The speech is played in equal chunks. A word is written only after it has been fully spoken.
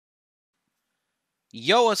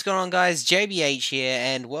Yo, what's going on, guys? JBH here,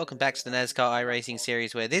 and welcome back to the NASCAR iRacing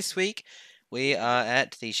series, where this week we are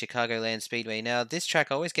at the Chicagoland Speedway. Now, this track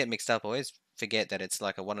I always get mixed up. I always forget that it's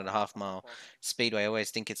like a 1.5 mile speedway. I always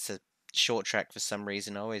think it's a short track for some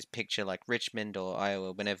reason. I always picture like Richmond or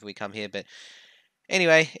Iowa whenever we come here. But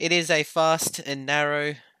anyway, it is a fast and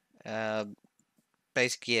narrow. Um,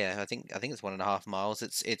 Basically, yeah, I think it's 1.5 miles.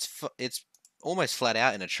 It's almost flat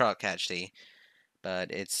out in a truck actually,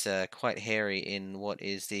 but it's quite hairy in what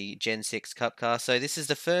is the Gen 6 Cup car. So this is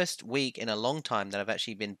the first week in a long time that I've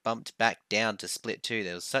actually been bumped back down to Split 2.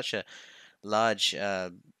 There was such a large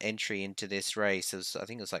entry into this race. I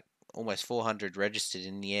think it was like almost 400 registered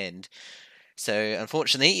in the end. So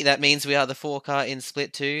unfortunately, that means we are the 4 car in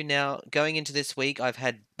Split 2. Now, going into this week, I've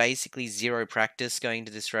had basically zero practice going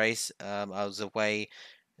into this race. I was away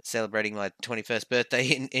celebrating my 21st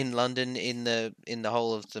birthday in London in the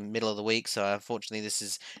whole of the middle of the week. So unfortunately, this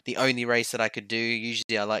is the only race that I could do.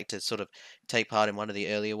 Usually, I like to sort of take part in one of the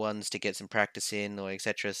earlier ones to get some practice in or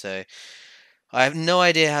etc. So I have no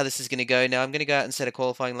idea how this is going to go. Now I'm going to go out and set a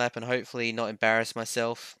qualifying lap and hopefully not embarrass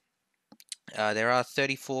myself. There are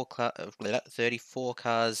 34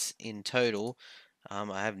 cars in total.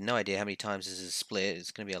 I have no idea how many times this is split.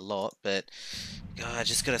 It's going to be a lot, but God, I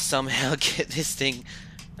just got to somehow get this thing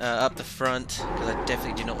up the front, because I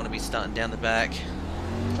definitely do not want to be starting down the back.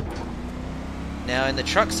 Now, in the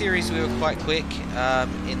truck series, we were quite quick.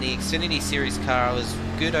 In the Xfinity series car, I was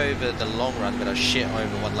good over the long run, but I was shit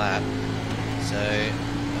over one lap. So,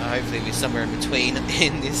 hopefully we're somewhere in between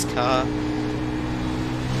in this car.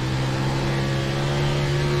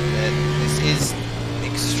 But this is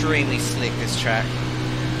extremely slick, this track. So,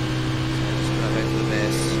 just gotta hope for the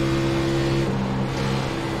best.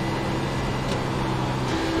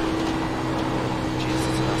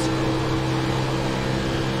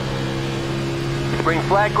 Green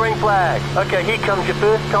flag, green flag. Okay, here comes your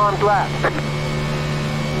first timed lap.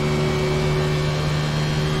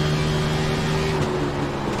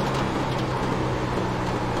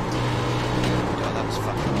 God, that was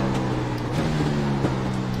fucking horrible.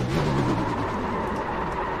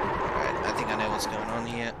 Alright, I think I know what's going on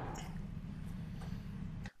here.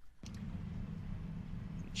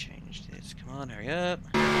 Let me change this. Come on, hurry up.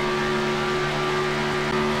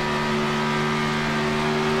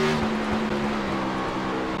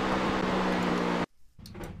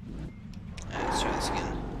 Let's try this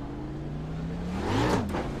again.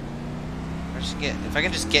 If I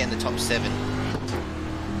can just get in the top 7.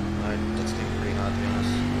 That's going to be pretty hard, to be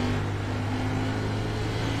honest.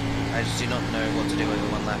 I just do not know what to do over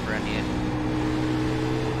one lap around here.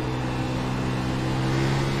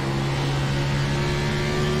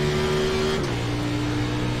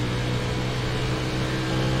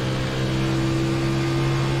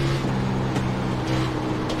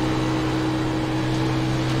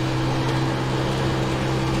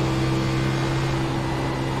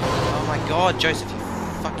 Oh my God, Joseph, you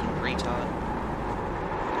fucking retard.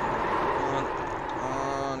 Come on, come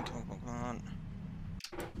on, come on, come on.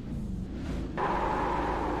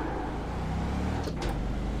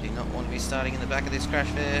 Do not want to be starting in the back of this crash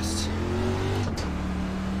fest.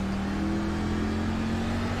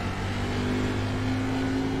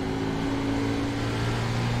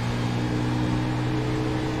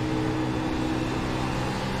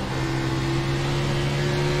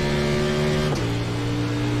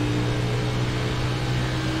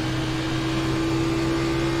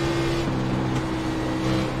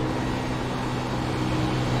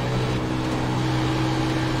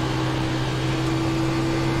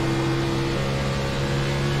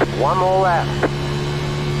 One more lap.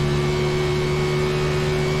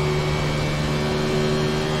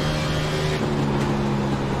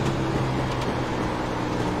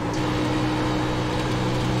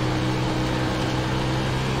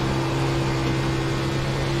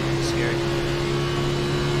 Scary.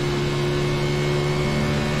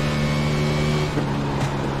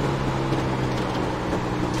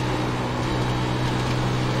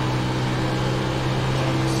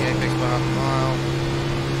 It's the apex by half a mile.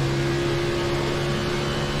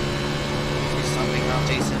 Something half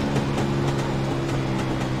decent.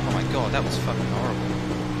 Oh my God, that was fucking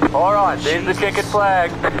horrible. Alright, there's the checkered flag.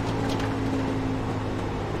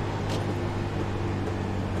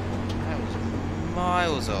 That was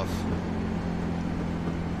miles off.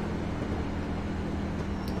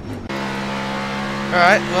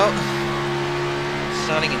 Alright, well,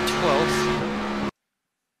 starting in 12th.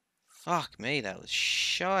 Fuck me, that was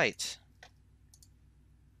shite.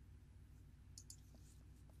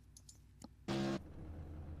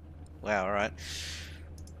 Wow, alright.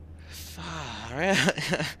 Far out.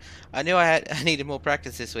 I knew I needed more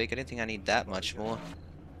practice this week. I didn't think I need that much more.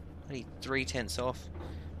 I need 3/10 off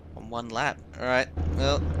on one lap. Alright,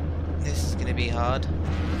 well, this is going to be hard.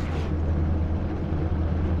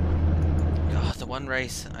 God, the one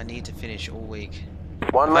race I need to finish all week.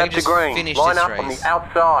 One lap to green. Line up on the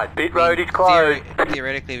outside. Pit road is closed.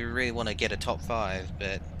 Theoretically, we really want to get a top 5,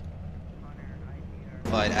 but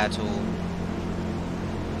fight at all.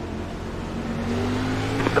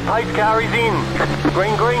 The pace car is in.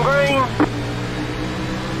 Green, green, green.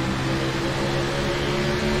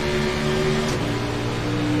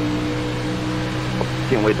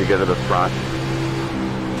 Can't wait to get to the front.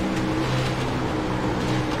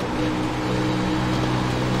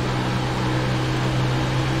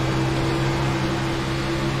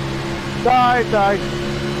 Die.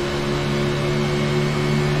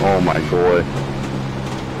 Oh my god.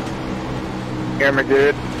 Hear me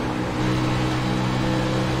good?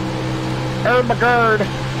 Oh my god.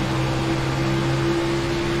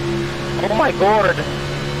 Oh my god.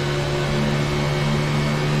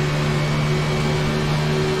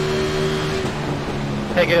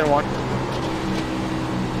 Take it in one.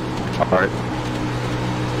 Alright.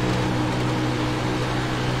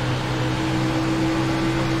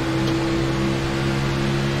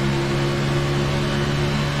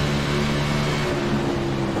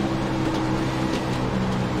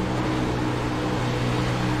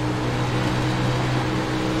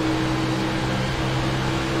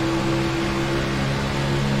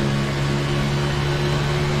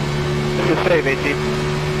 Save 18.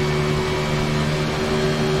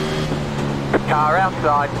 Car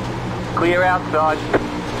outside. Clear outside.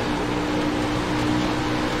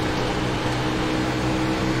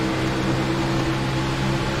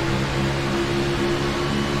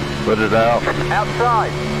 Put it out.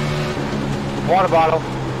 Outside. Water bottle.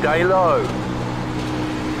 Stay low.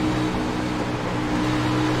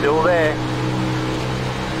 Still there.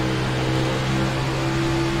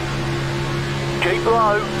 Keep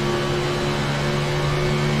low.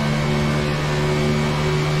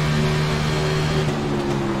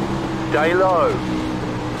 Stay low.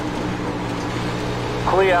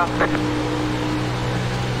 Clear.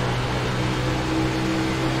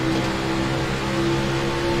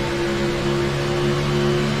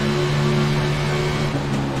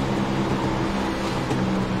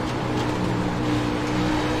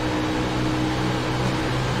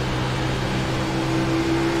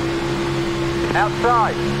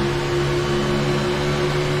 Outside.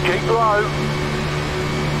 Keep low.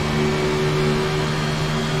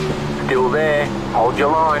 Still there. Hold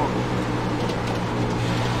your line.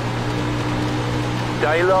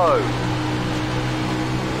 Stay low.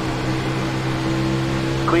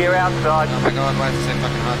 Clear outside. Oh my god, why is it so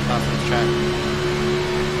fucking hard to pass on this track?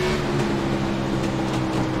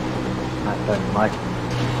 I don't like it.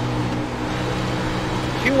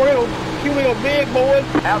 You little big boy.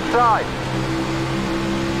 Outside.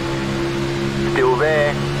 Still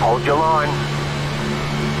there. Hold your line.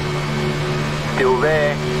 Still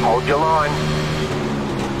there. Hold your line.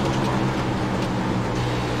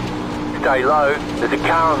 Stay low. There's a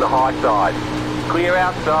car on the high side. Clear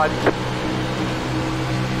outside.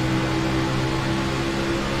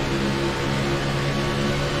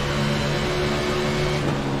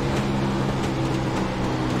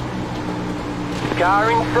 Car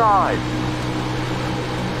inside.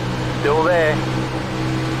 Still there.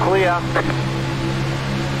 Clear.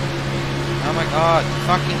 Oh my god,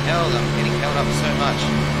 fucking hell, I'm getting held up so much.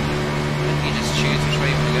 Can you just choose which way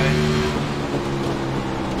you want to go?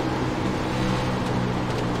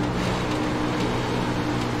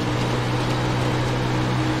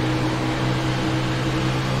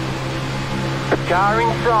 Car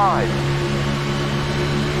inside.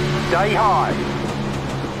 Stay high.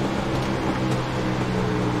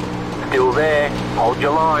 Still there. Hold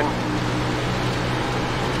your line.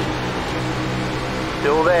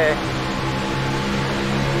 Still there.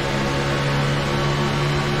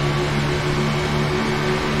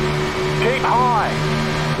 Keep high.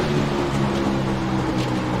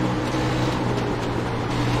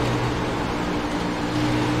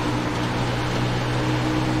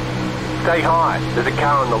 Stay high. There's a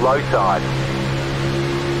car on the low side.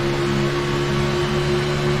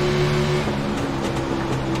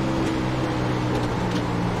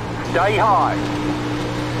 Stay high.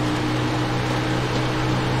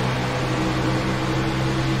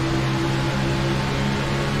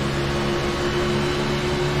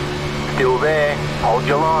 Still there. Hold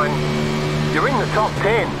your line. You're in the top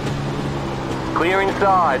 10. Clear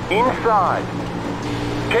inside. Inside.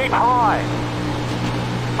 Keep high.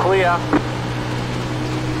 Clear.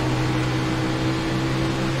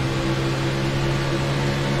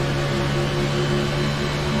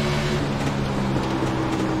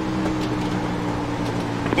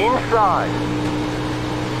 Inside.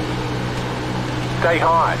 Stay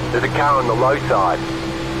high. There's a car on the low side.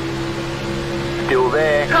 Still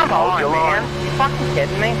there. Come Hold on, your line. man. You fucking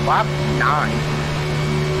kidding me? Lap 9.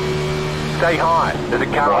 Stay high. There's a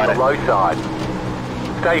car on the low side.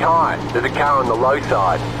 Stay high. There's a car on the low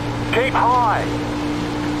side. Keep high.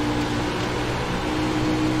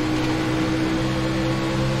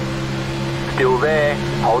 Still there.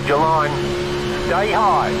 Hold your line. Stay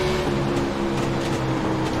high.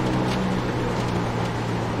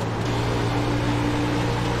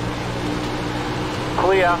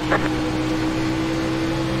 Clear.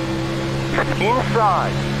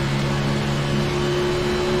 Inside.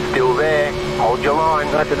 Still there. Hold your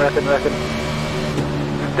line. Nothing.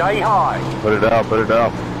 Stay high. Put it out.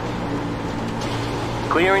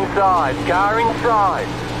 Clear inside. Car inside.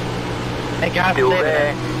 Hey, guys, Still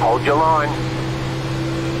there. Hold your line.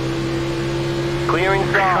 Clear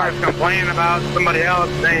inside. Car's complaining about somebody else,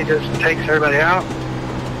 then he just takes everybody out.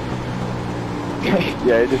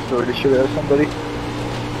 Yeah, I just threw the shit out of somebody.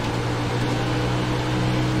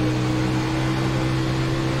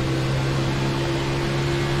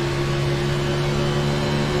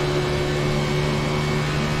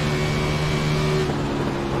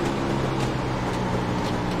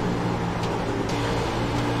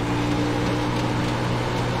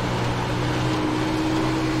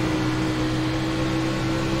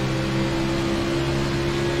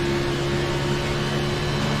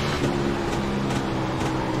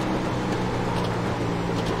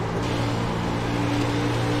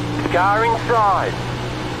 Car inside.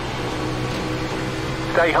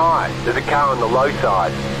 Stay high. There's a car on the low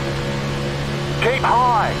side. Keep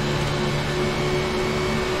high.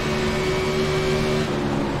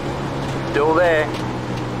 Still there.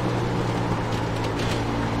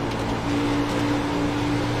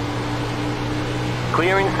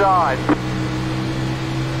 Clear inside.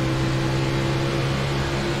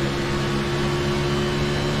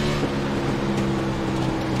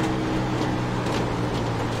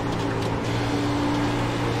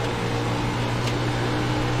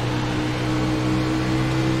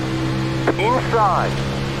 Inside.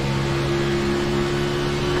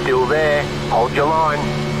 Still there. Hold your line.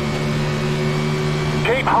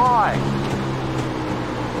 Keep high.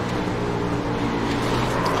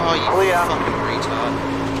 Oh, you Clear. fucking retard.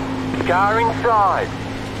 Car inside.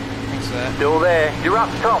 Thanks for that. Still there. You're up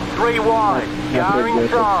top. 3 wide. Car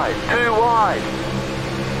inside. 2 wide.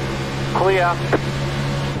 Clear.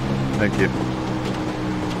 Thank you.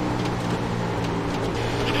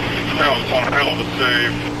 Hell of a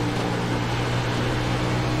save.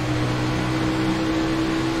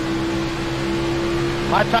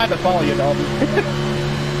 I tried to follow you, Dalton.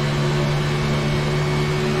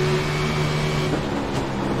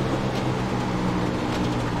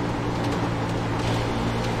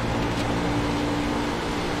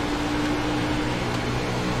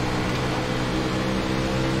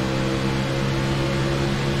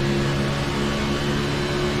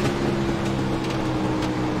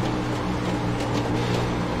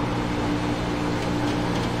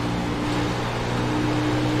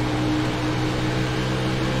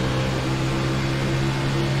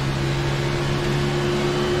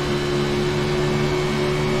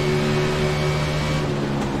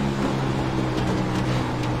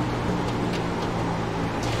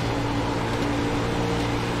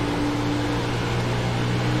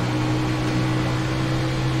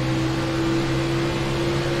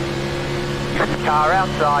 Car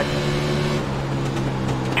outside.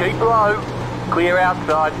 Keep low. Clear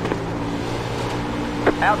outside.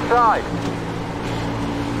 Outside.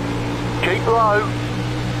 Keep low.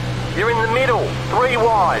 You're in the middle. 3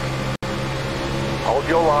 wide. Hold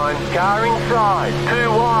your line. Car inside. 2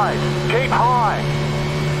 wide. Keep high.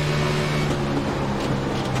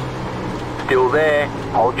 Still there.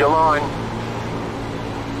 Hold your line.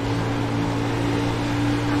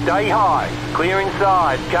 Stay high. Clear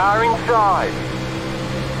inside. Car inside.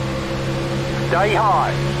 Stay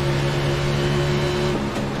high.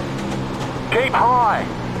 Keep high.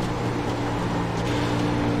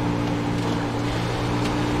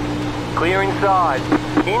 Clear inside.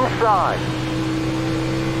 Inside.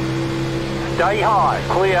 Stay high.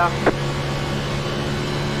 Clear.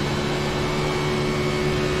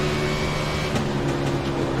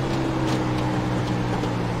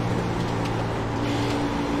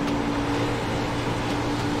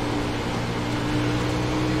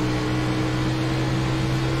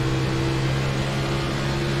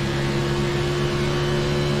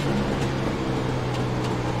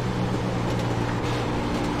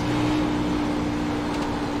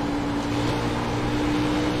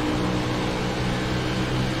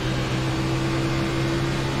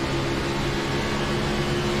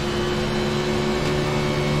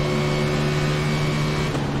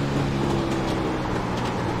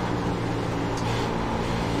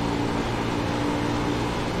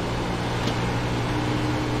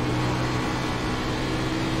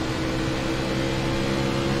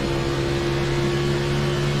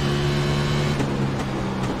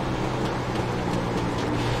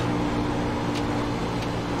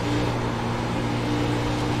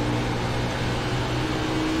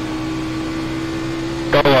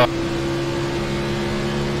 Solo.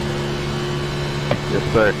 Yes,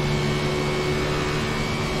 sir.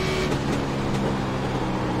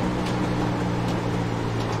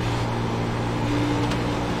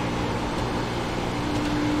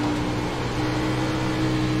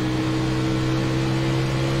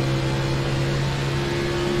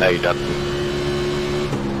 No, you don't.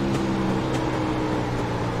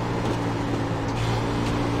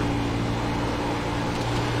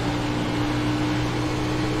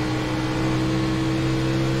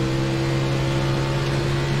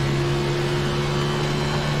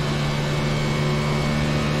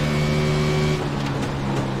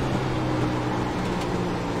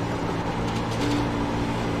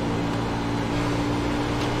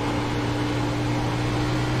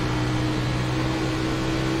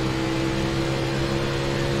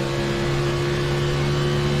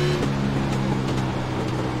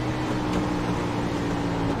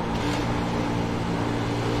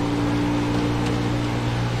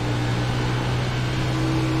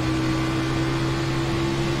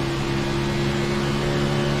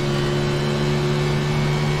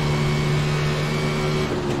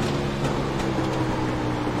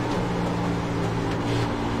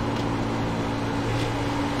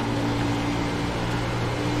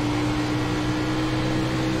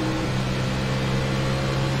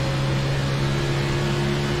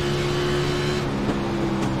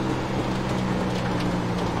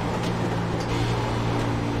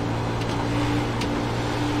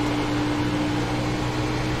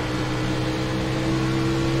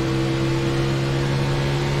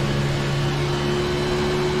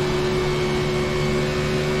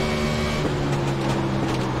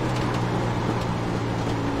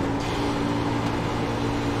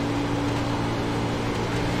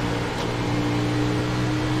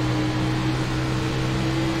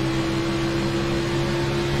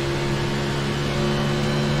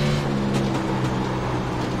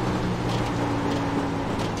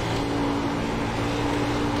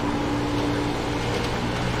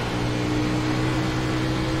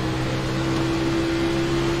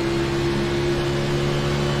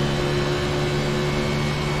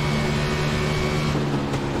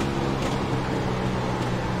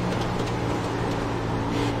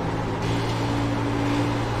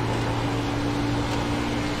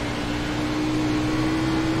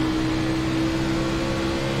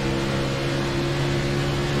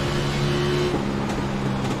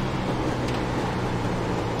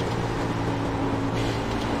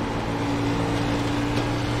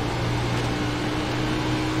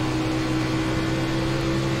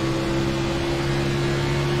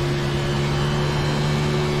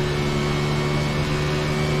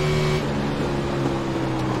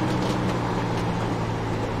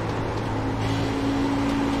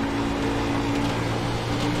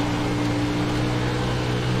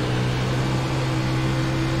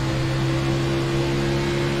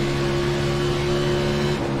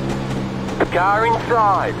 Car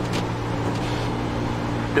inside.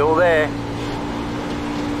 Still there.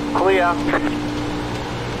 Clear.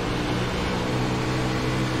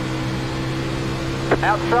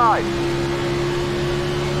 Outside.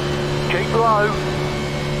 Keep low.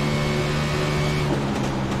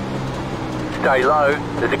 Stay low.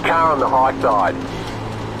 There's a car on the high side.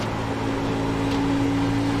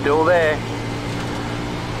 Still there.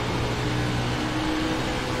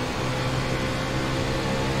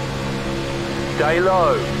 Stay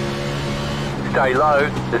low. Stay low.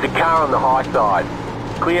 There's a car on the high side.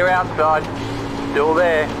 Clear outside. Still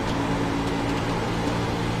there.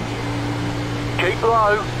 Keep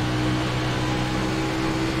low.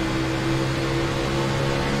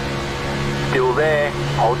 Still there.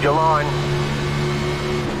 Hold your line.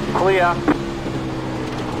 Clear.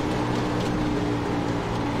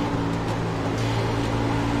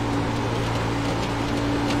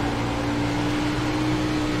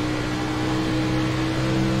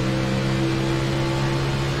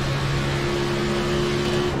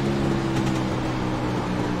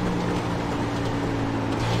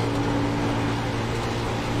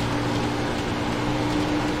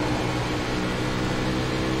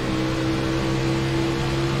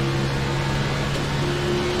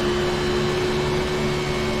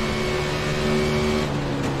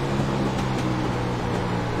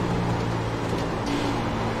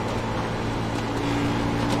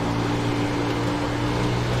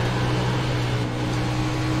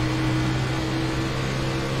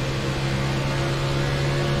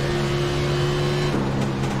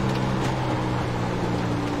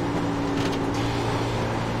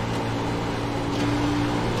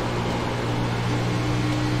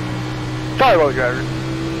 Sorry about driver.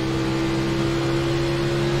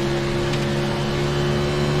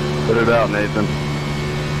 Put it out, Nathan.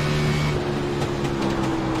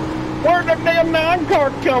 Where'd the damn 9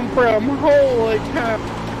 car come from? Holy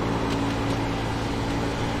cow.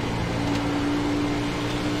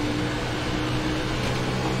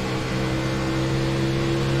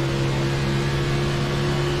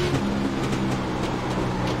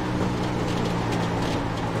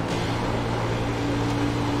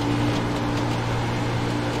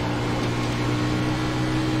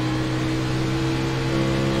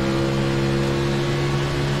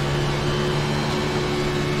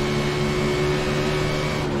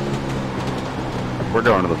 We're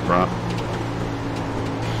going to the front.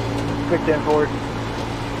 Quick 10 forward.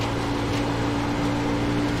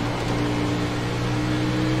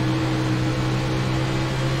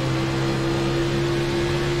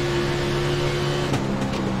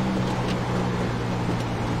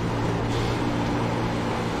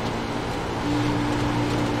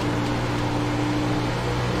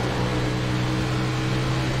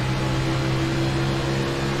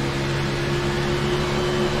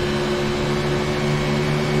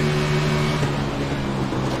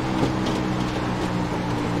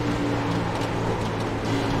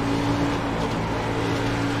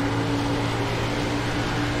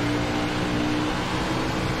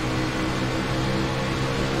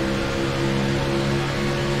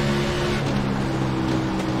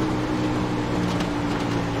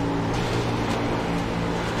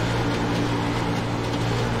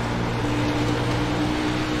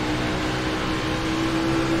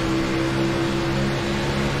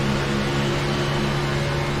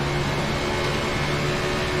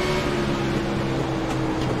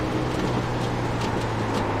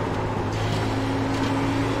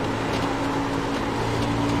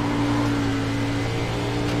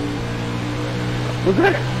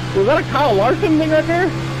 Was that a Kyle Larson thing right there?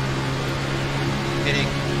 Hitting.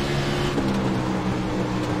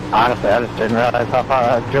 Honestly, I just didn't realize how far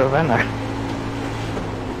I drove in there.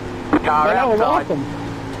 Car That was outside.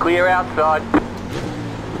 awesome. Clear outside.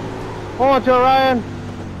 Hold on, Joe Ryan.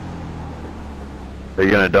 Are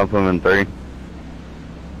you gonna dump them in 3?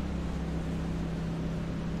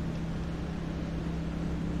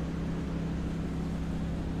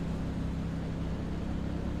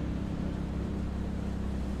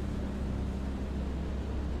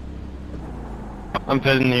 I'm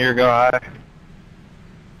pitting the year go high.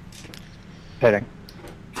 Pitting.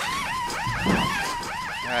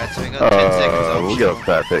 Alright, so we got 10 seconds off. We'll get a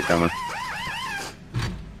fat pit coming.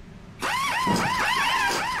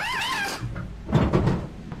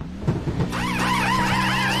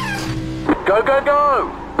 Go, go, go!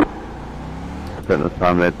 Pitting this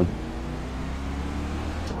time, Nathan.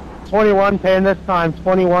 21 paying this time.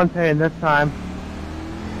 21 paying this time.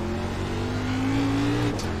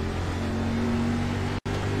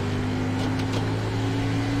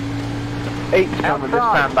 Eight's coming this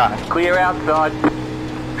time by. Clear outside.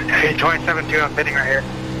 Hey, 27-2, I'm pitting right here.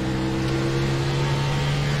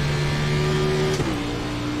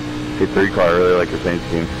 Hey, 3 car, I really like your paint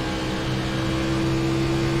scheme.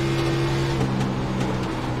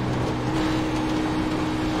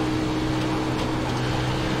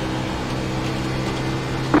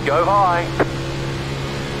 Go high.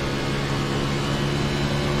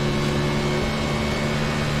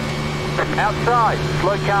 Outside.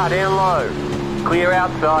 Slow car down low. Clear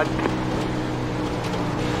outside.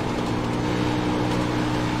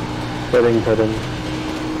 Pitting.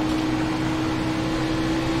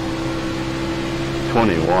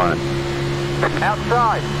 21.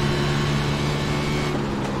 Outside.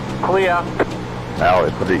 Clear.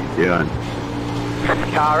 Alex, what are you doing?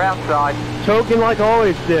 Car outside. Choking like I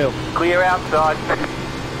always do. Clear outside.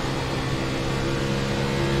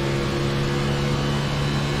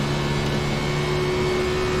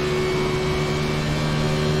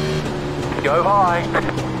 Go high.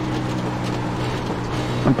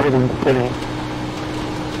 I'm pitting.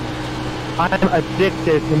 I'm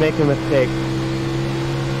addicted to making mistakes.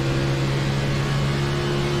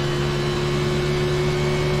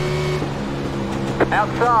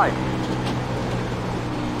 Outside.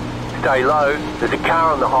 Stay low. There's a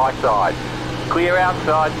car on the high side. Clear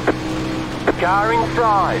outside. Car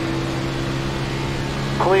inside.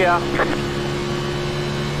 Clear.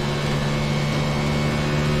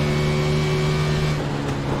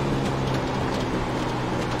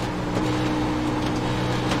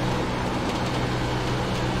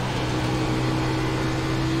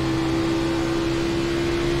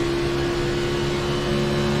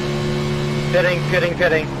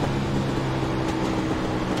 Pitting.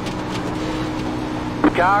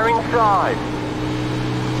 Car inside.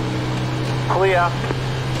 Clear.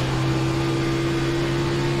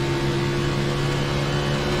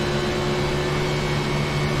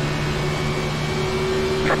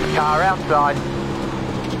 Car outside.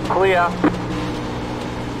 Clear.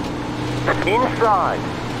 Inside.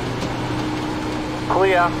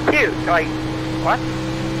 Clear. Dude, like, what?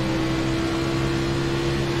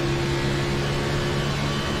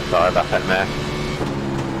 Sorry about that, man.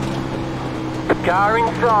 Car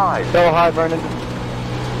inside. Go high, Vernon.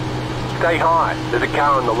 Stay high. There's a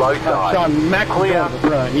car on the low side. Sean, Max is Clear. going to the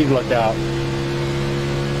front. He's looked out.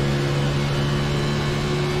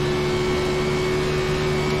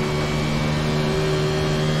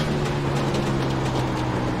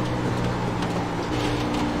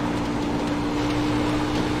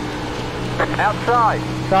 Outside.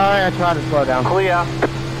 Sorry, I tried to slow down. Clear.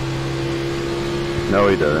 No,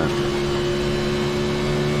 he doesn't.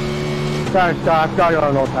 Sorry, stop. I've got you on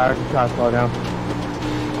an old tire. Just try to slow down.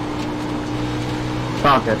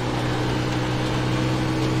 Stop it.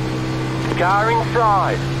 Car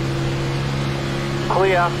inside.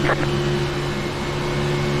 Clear.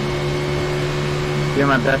 Do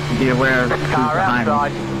my best to be aware of who's Car behind me.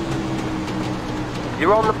 outside.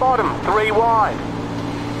 You're on the bottom, 3 wide.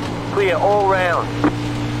 Clear all round.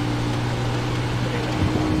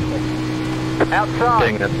 Outside.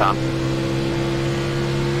 Getting this time.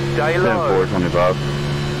 Stay 10 low. 425.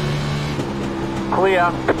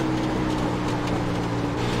 Clear.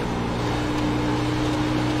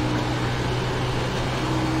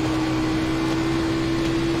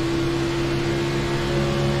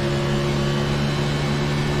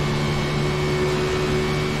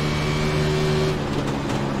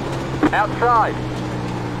 Outside.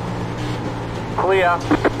 Clear.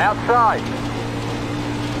 Outside.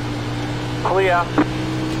 Clear.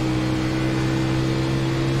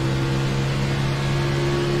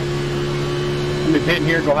 I'm just hitting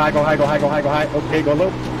here. Go high, go high, go high, go high, go high. Okay, go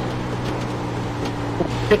low.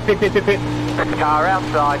 Pit. Car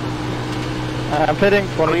outside. I'm pitting.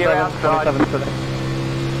 27, Clear outside. 27 pitting.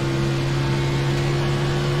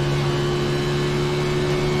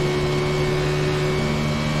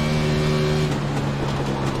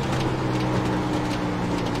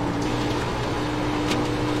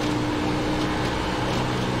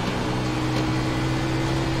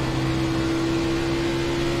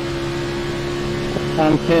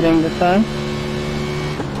 I'm pitting this time.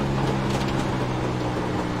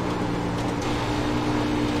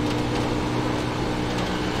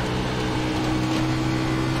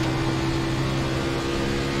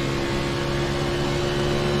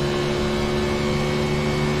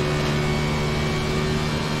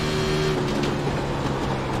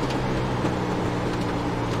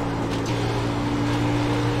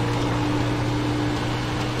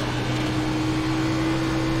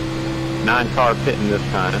 Car pitting this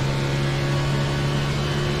time.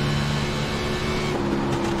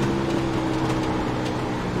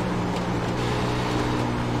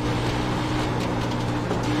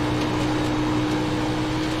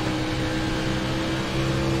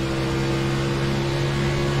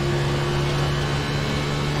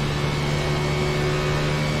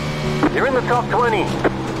 You're in the top 20.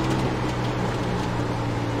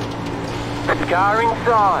 Car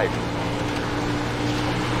inside.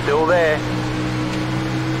 Still there.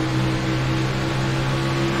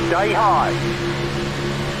 Stay high.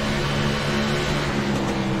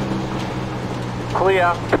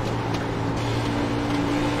 Clear.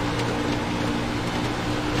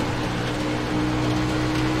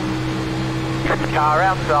 Car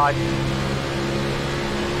outside.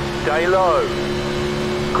 Stay low.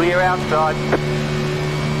 Clear outside.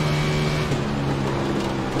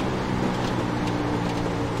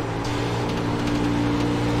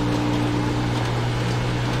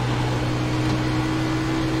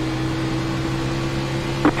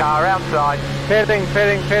 Car outside. Pitting.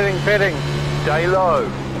 Stay low.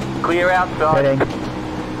 Clear outside. Pitting.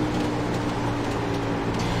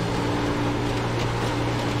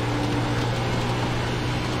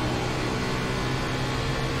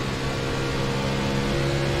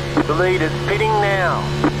 The leader's pitting now.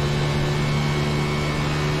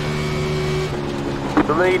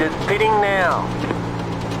 The leader's pitting now.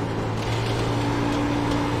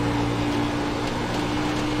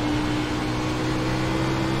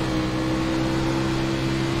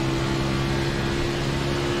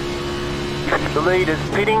 The leader's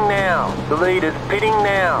pitting now. The leader's pitting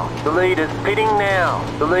now. The leader's pitting now.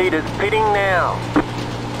 The leader's pitting now.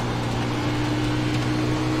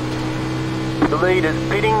 The leader's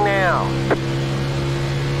pitting now.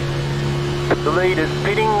 The leader's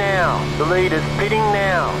pitting now. The leader's pitting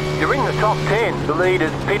now. You're in the top 10. The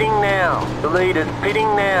leader's pitting now. The leader's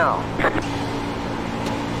pitting now.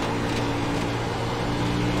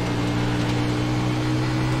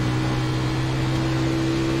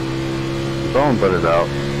 Someone put it out.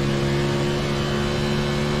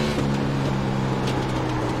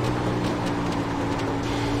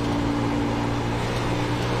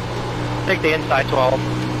 Take the inside 12.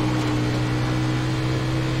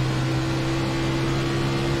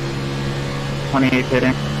 '28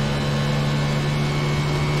 hitting.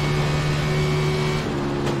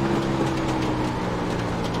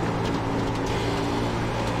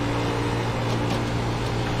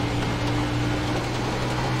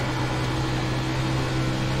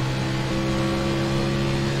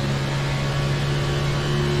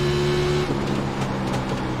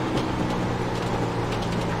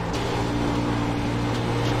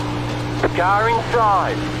 Car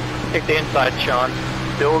inside. Take the inside, Sean.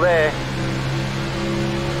 Still there.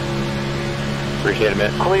 Appreciate it,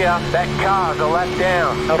 man. Clear. That car's a lap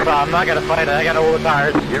down. No problem, I'm not gonna fight it, I got all the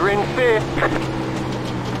tires. You're in fifth.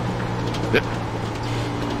 Yep.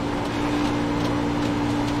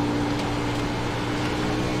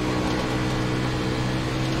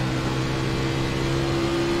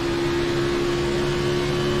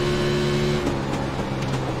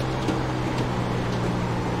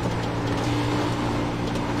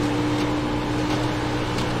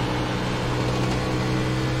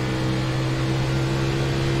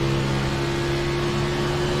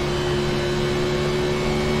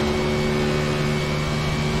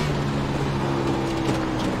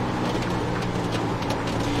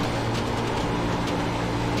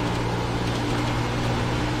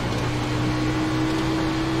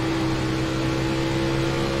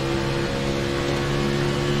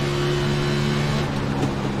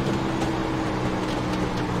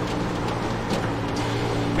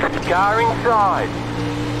 Car inside.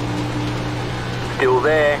 Still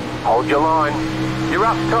there. Hold your line. You're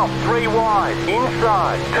up top, 3 wide.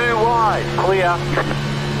 Inside, 2 wide. Clear.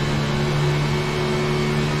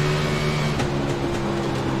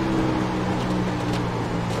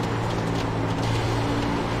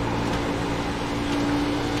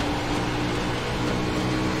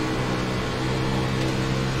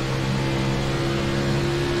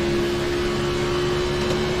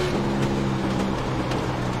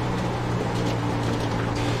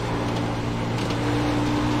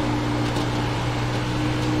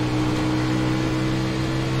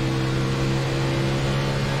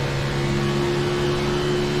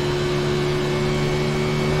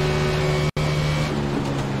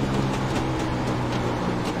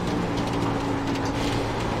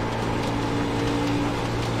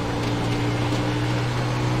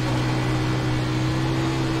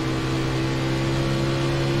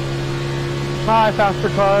 Bye, faster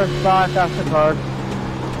cars. Bye, faster cars.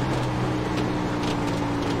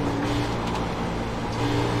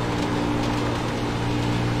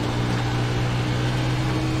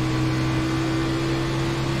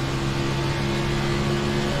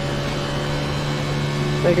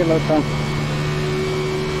 Take it, low time.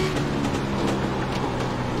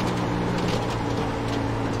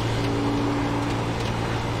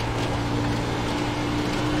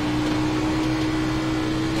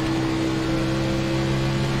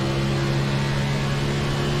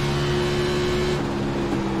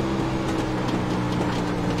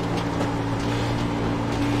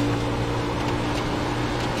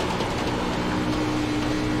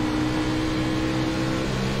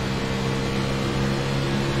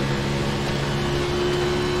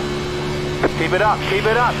 Keep it up, keep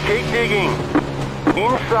it up, keep digging.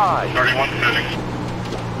 Inside. 31 heading.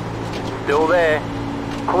 Still there.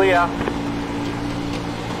 Clear.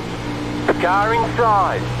 Car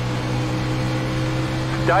inside.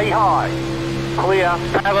 Stay high. Clear.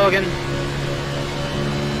 Bye, Logan.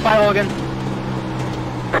 Bye, Logan.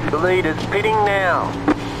 The leader's pitting now.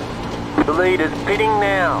 The leader's pitting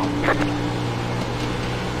now.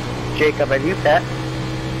 Jacob, have you bet?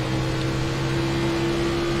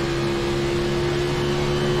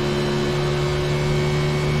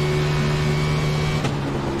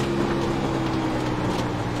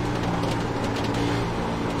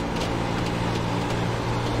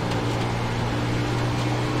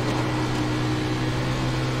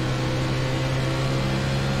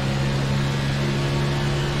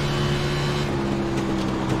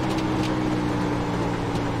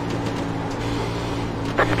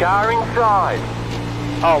 Car inside.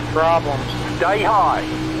 Oh, problems. Stay high.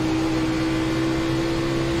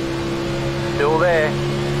 Still there.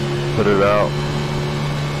 Put it out.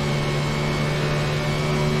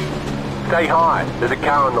 Stay high. There's a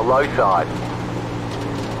car on the low side.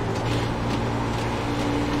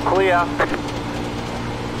 Clear.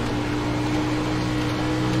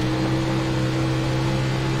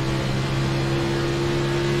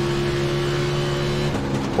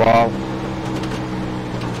 Wow.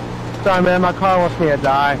 time, man. My car wants me to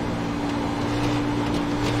die.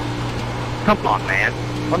 Come on, man.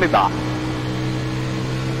 Let me stop.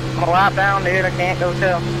 I'm a lap down, dude. I can't go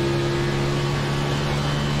tell.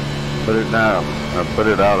 Put it now. Put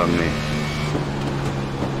it out on me.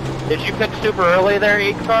 Did you pit super early there,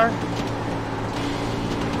 E-Car?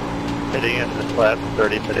 Hitting in this lap,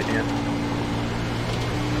 30 pitting in.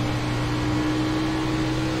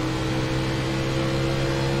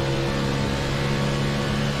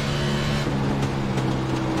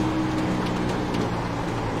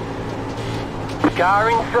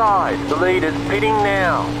 Car inside. The leader's pitting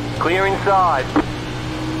now. Clear inside.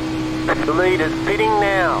 The leader's pitting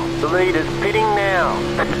now. The leader's pitting now.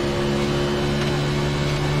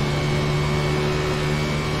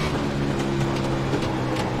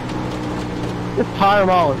 This tire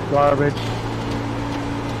mall is garbage.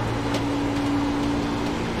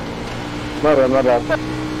 My bad.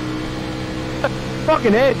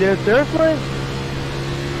 Fucking A, dude. Seriously?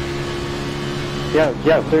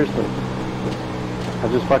 Yeah, seriously. I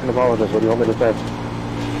just fucking apologize. What do you want me to say?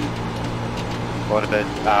 What a bit.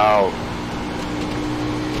 Ow.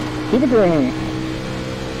 Keep it going.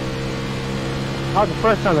 That was the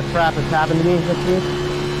first time the crap has happened to me this week.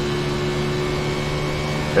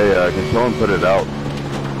 Hey, can someone put it out?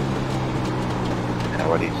 Yeah,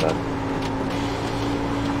 what he said.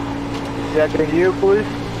 Yeah, can you, please?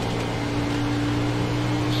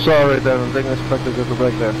 Sorry, then. I didn't expect to get the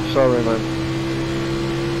break there. Sorry, man.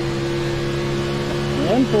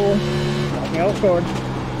 One full. Go forward.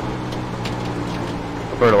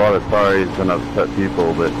 I've heard a lot of sorries and upset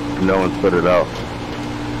people, but no one's put it out.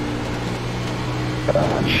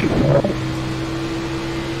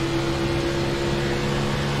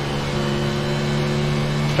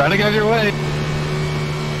 Trying to get your way.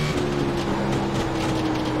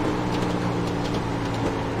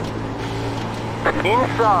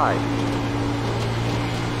 Inside.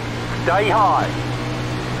 Stay high.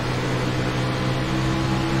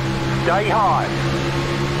 Stay high.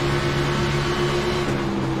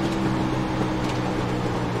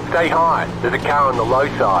 Stay high. There's a car on the low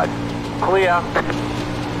side. Clear.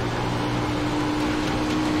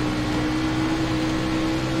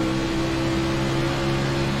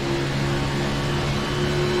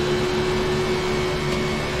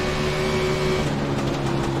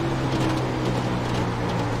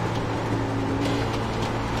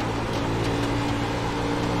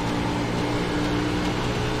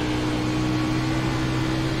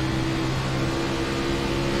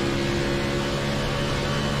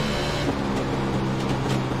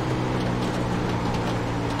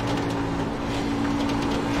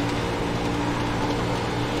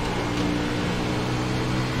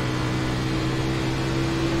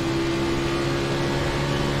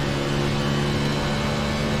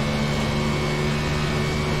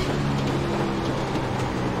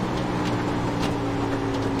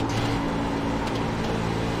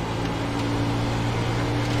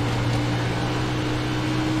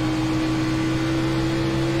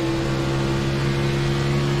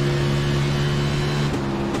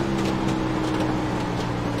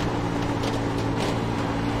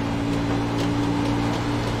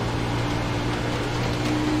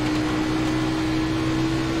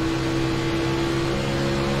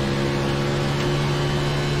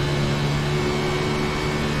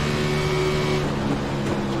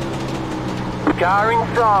 Car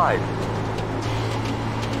inside.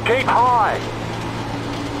 Keep high.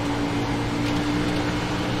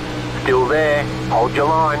 Still there. Hold your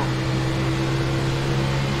line.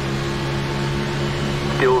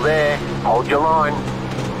 Still there. Hold your line.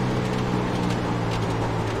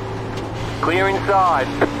 Clear inside.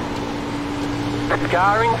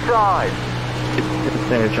 Car inside.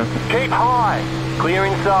 Keep high. Clear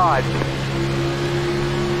inside.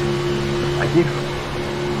 Thank you.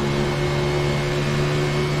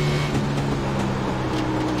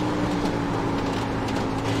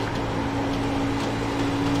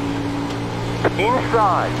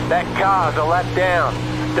 Inside. That car's a lap down.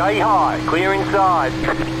 Stay high. Clear inside.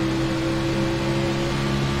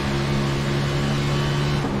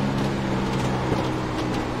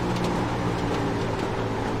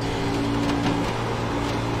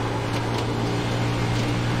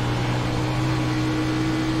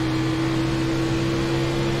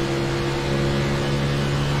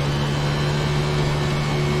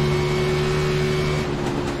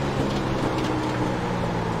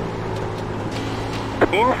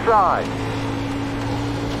 Inside.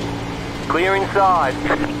 Clear inside.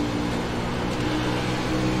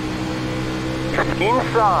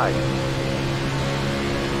 Inside.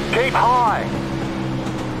 Keep high.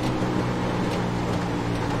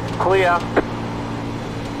 Clear.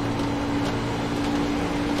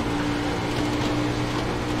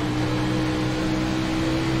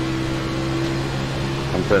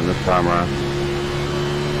 I'm putting this time around.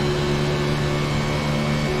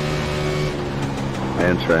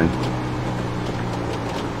 And train.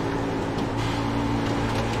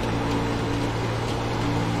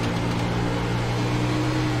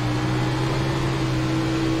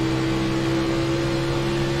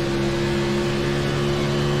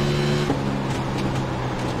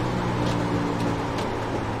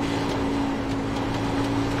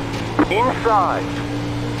 Inside.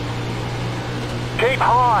 Keep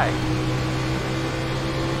high.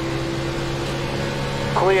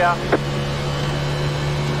 Clear.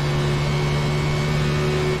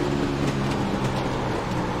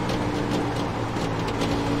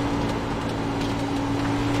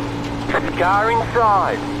 Car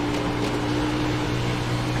inside.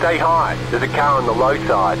 Stay high. There's a car on the low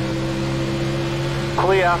side.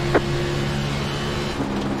 Clear.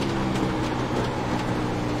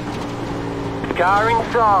 Car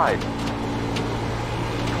inside.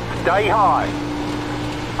 Stay high.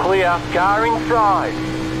 Clear. Car inside.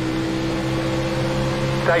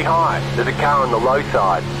 Stay high. There's a car on the low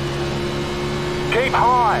side. Keep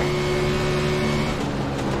high.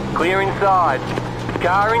 Clear inside.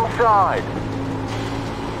 Car inside.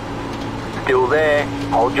 Still there.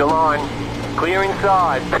 Hold your line. Clear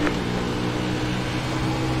inside.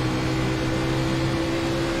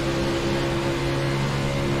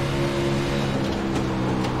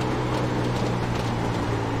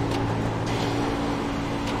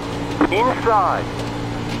 Inside.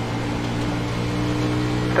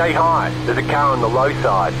 Stay high. There's a car on the low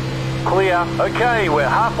side. Clear. Okay, we're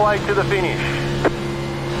halfway to the finish.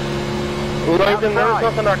 Logan, there was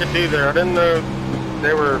nothing I could do there. I didn't know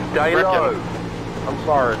they were Stay low. I'm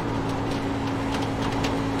sorry.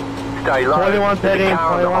 Stay low. 21 There's a heading,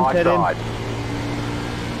 car on the 21 high heading. side.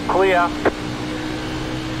 Clear.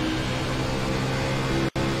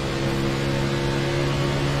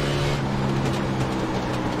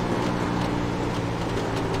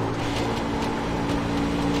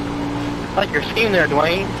 I like your scheme there,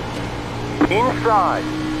 Dwayne. Inside.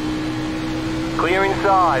 Clear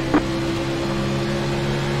inside.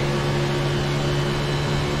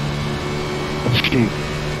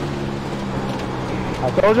 I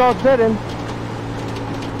told you I was sitting.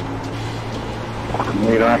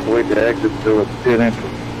 You don't have to wait to exit till it's 10 inches.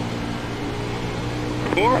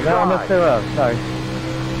 No, I missed Inside. the road. Sorry.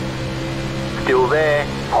 Still there.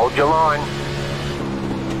 Hold your line.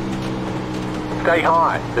 Stay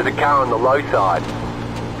high. There's a car on the low side.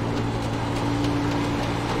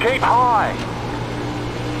 Keep high.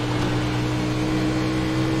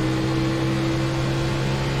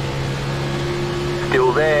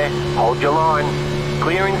 Still there. Hold your line.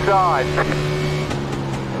 Clear inside.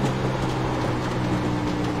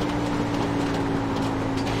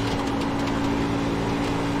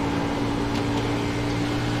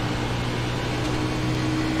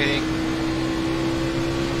 Kidding.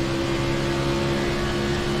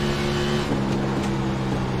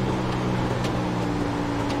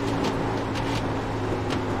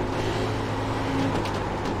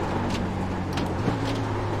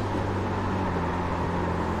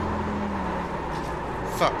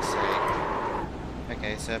 Fuck's sake.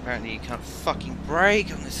 Okay, so apparently you can't fucking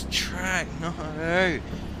brake on this track. No.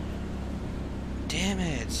 Damn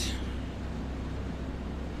it.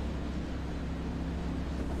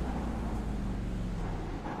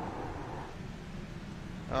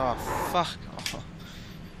 Oh, fuck. Oh.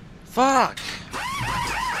 Fuck!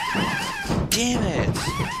 Damn it!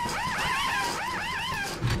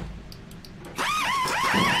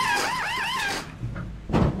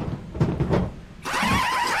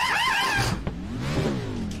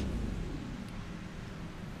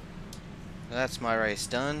 That's my race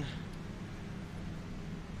done.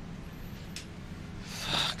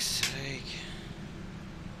 Fuck's sake.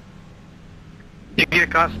 You get a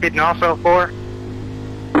caught speeding also for?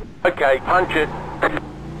 Okay, punch it.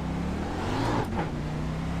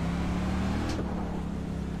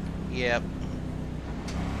 Yep.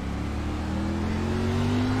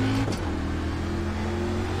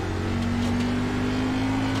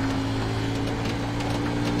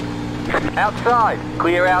 Outside.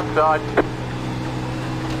 Clear outside.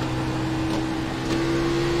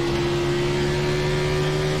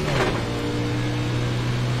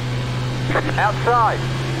 Outside.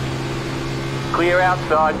 Clear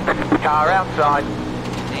outside. Car outside.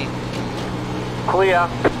 Clear.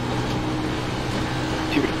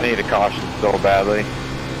 You need a caution so badly.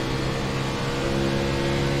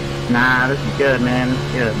 Nah, this is good, man. This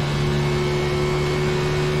is good.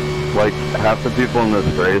 Like, half the people in this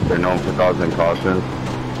race are known for causing cautions,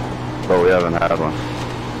 but we haven't had one.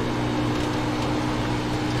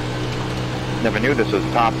 Never knew this was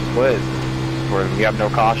top split, where we have no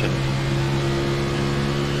caution.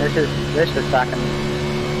 This is second.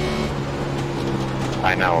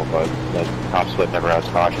 I know, but the top split never has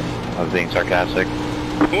caution. I was being sarcastic.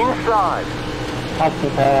 Inside. Top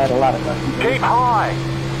split had a lot of caution. Keep high.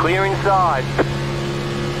 Clear inside.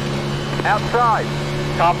 Outside.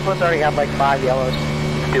 Top split's already had like 5 yellows.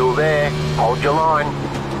 Still there. Hold your line.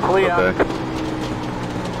 Clear. Okay.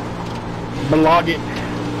 Blog it.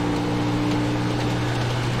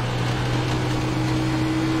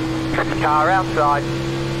 Car outside.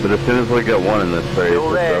 But as soon as we get one in this race,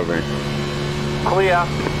 Still it's there. over. Clear.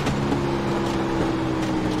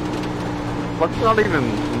 Let's not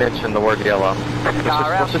even mention the word yellow. Let's just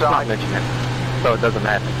not outside. mention it, so it doesn't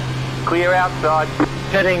matter. Clear outside.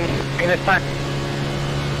 Heading in this time.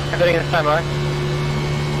 Heading in this time, right?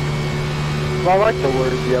 I like the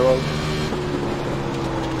word yellow.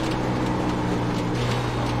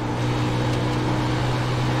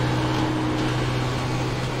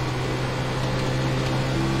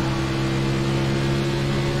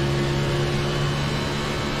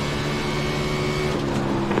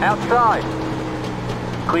 Outside.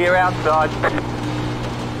 Clear outside.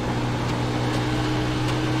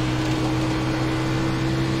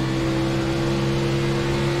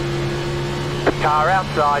 Car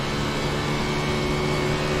outside.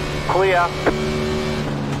 Clear.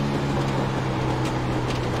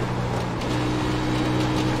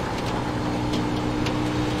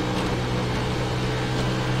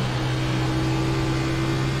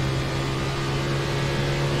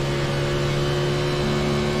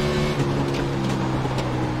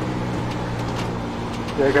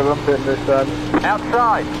 Jacob, I'm sitting this side.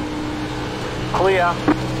 Outside. Clear.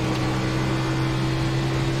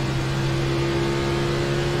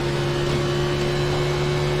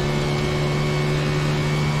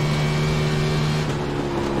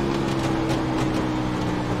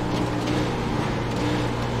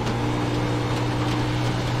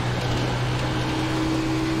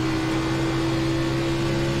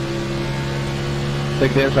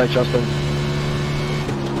 Take the inside, Justin.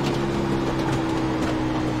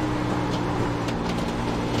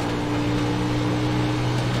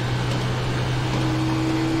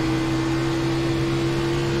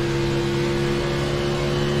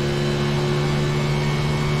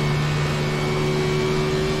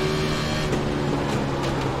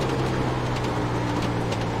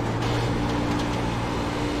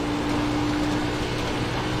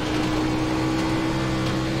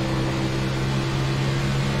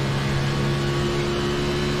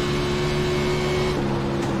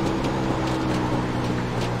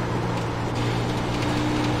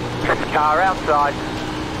 Car outside.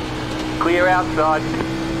 Clear outside.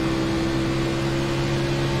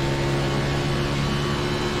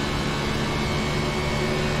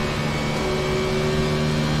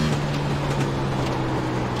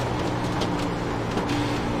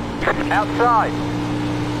 Outside.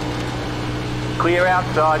 Clear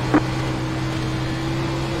outside.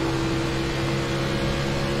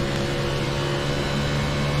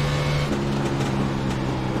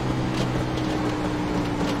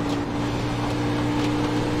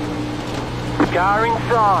 Car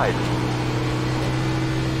inside.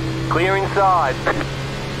 Clear inside.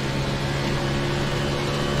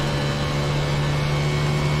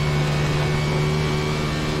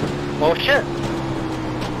 Oh shit!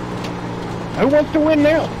 Who wants to win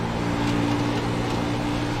now?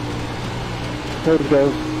 There it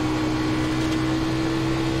goes.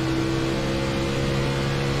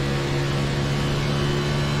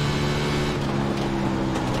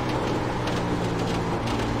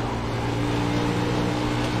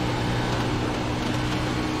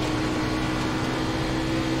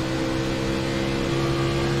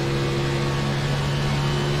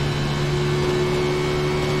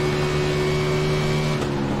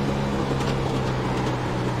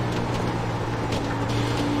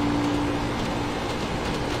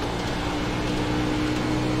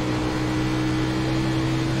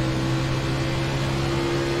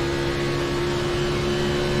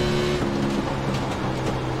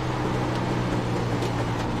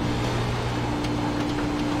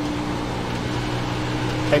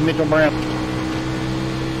 Hey, Mitchell Brown.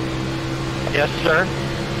 Yes, sir.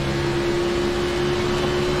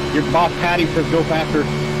 Your boss Patty says go faster.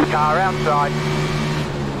 Car outside.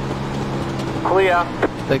 Clear.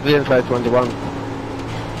 Take the inside 21.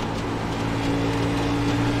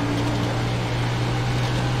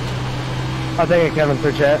 I'll take it, Kevin,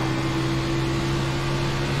 for chat.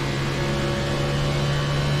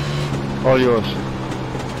 All yours.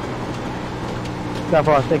 Stop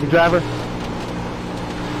boss, thank you, driver.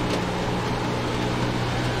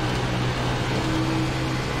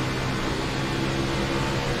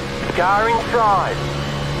 Car inside.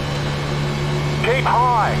 Keep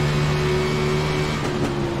high.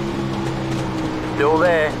 Still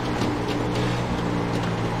there.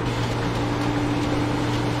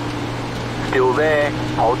 Still there.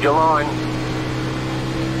 Hold your line.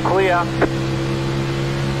 Clear.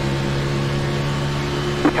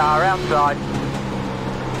 Car outside.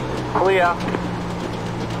 Clear.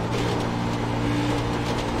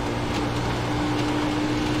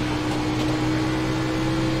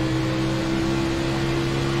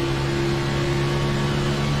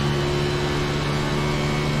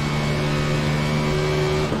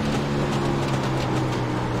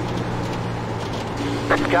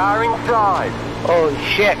 Car inside. Holy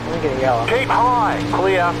shit, we're getting yellow. Keep high.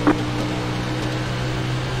 Clear.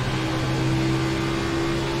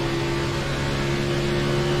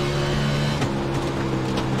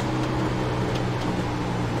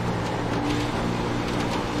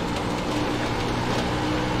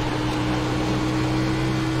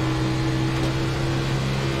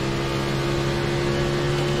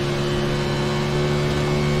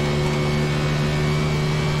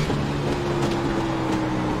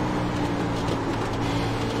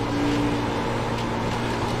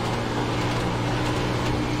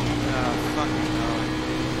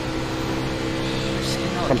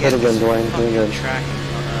 I could have been Dwayne. Pretty good. Track.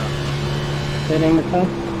 Hitting the car.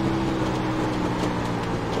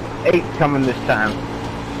 8 coming this time.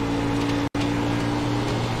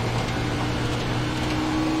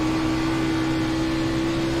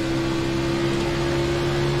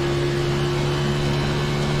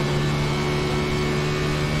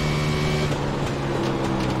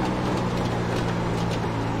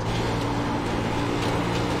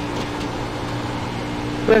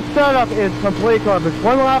 The setup is complete garbage.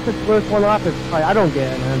 One lap is loose, one lap is tight. I don't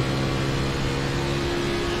get it, man.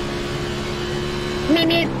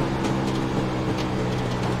 Meep.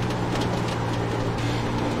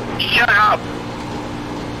 Shut up!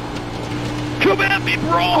 Come at me,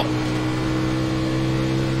 bro!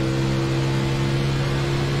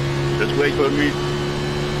 Just wait for me.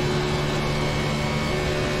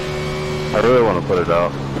 I really want to put it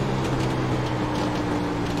out.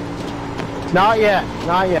 Not yet,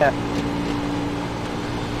 not yet.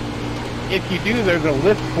 If you do, there's a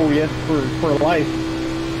lift for you for life.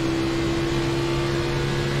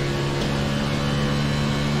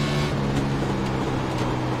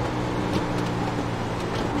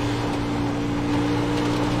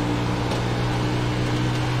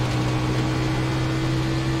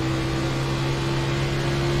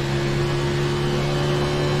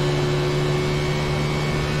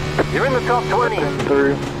 You're in the top 20.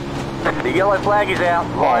 Through. The yellow flag is out.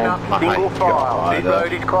 Line up, single file. Pit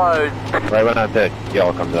road is closed. Right when that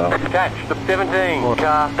yellow comes out. Catch the 17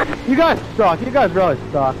 car. You guys suck. You guys really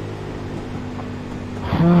suck.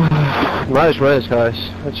 Nice race, guys.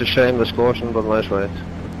 It's a shame this caution, but nice race.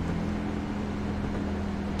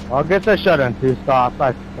 I'll get that shut in 2 stops.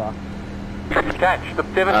 I suck. Catch the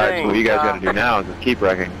 17 Alright, so what you guys car. gotta do now is just keep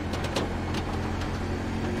wrecking.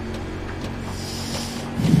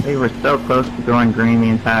 We were so close to going green the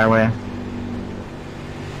entire way.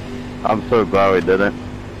 I'm so glad we did it.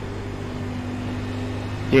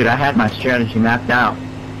 Dude, I had my strategy mapped out.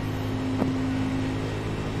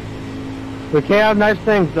 We can't have nice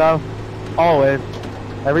things, though. Always.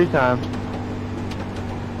 Every time.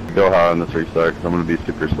 Go hard on this restart, 'cause I'm gonna be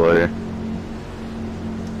super slow here.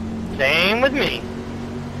 Same with me.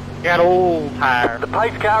 Got old tire. The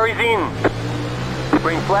pace car is in.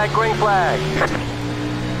 Green flag, green flag.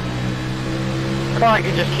 Well, I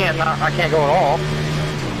just can't. I can't go at all.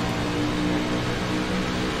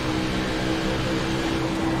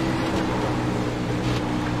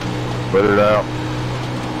 Put it out.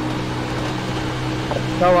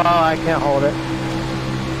 So I can't hold it.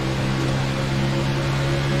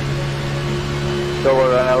 Don't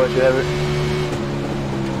worry about how much you have it.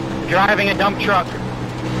 Driving a dump truck.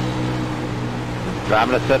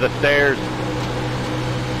 Driving a set of stairs.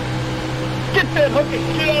 Get that hooking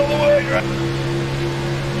shit out of the way, right?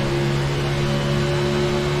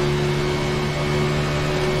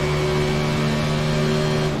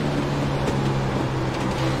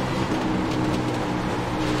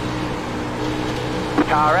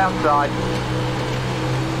 Car outside.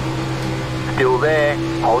 Still there.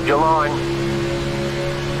 Hold your line.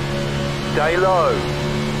 Stay low.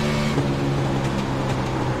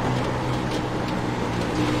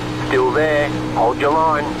 Still there. Hold your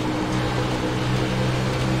line.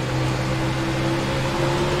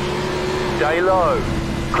 Stay low.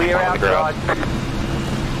 Clear outside.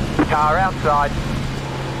 Car outside.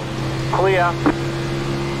 Clear.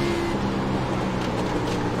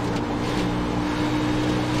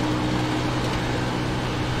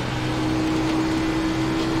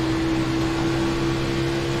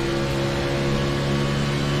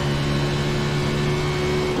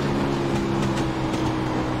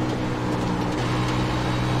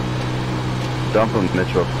 Dump him,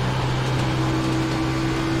 Mitchell.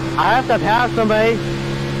 I have to pass somebody.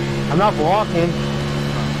 I'm not blocking.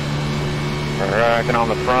 Racking on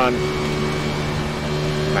the front.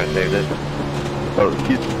 I'm gonna save this. Oh,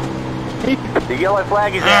 he's... The yellow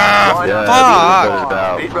flag is out. Line up.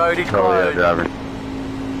 fuck! Pit road is Oh, closed. yeah, driver.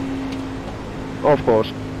 Of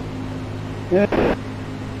course. Yeah.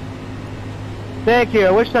 Thank you.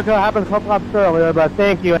 I wish that could happen a couple laps earlier, but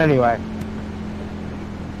thank you anyway.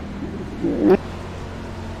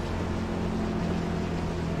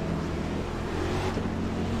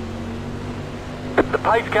 The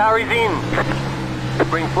pace car is in.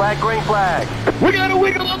 Green flag, green flag. We got a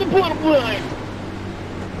wiggle on the butterfly.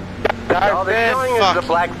 Oh, they're showing us the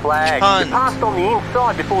black flag. cunt. You passed on the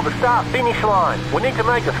inside before the start-finish line. We need to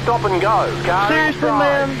make a stop and go. Car Seriously,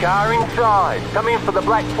 inside, man? car inside. Come in for the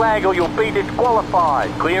black flag or you'll be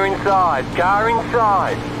disqualified. Clear inside, car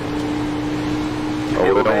inside. Oh, Still we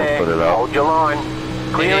almost there. put it out. Hold your line.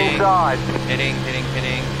 Clear Hitting. inside. Hitting.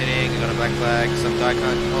 I got a black flag. Some guy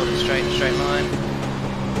can't hold it straight line.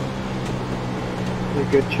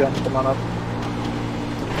 You're good, Chun. Come on up.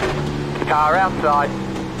 Car outside.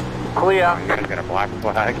 Clear. You guys got a black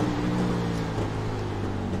flag.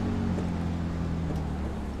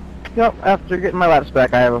 Yep, after getting my laps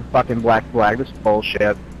back, I have a fucking black flag. This is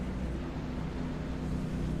bullshit.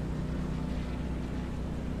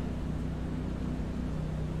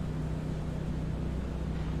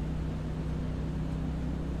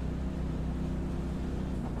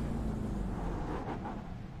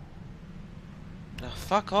 Oh,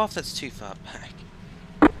 fuck off, that's too far back.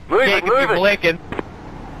 Move it, move it. Blinking.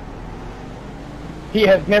 He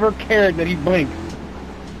has never cared that he blinked.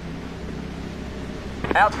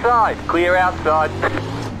 Outside. Clear outside.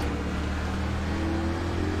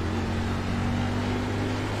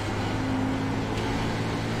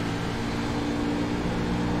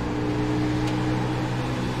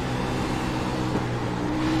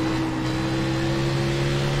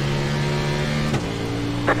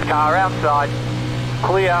 Car outside.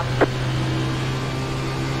 Clear.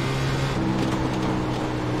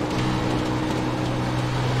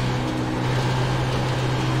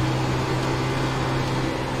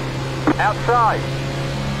 Outside.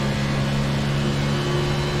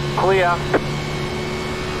 Clear.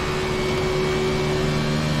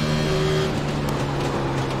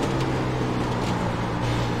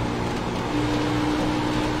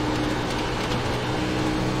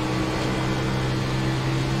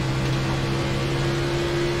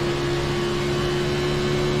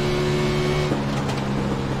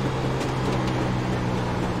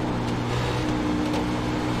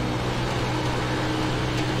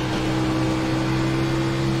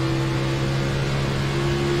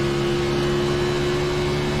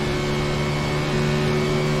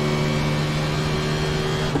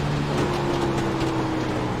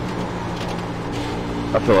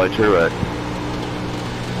 I feel like you're right.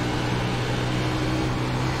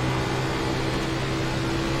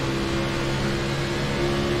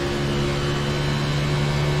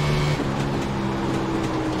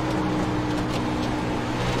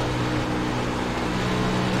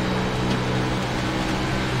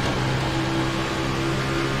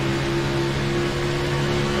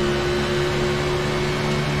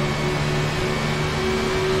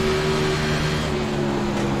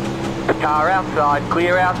 Car outside.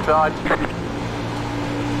 Clear outside.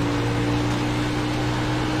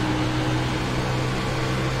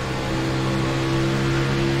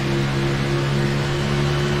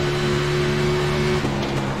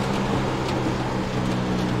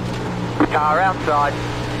 Car outside.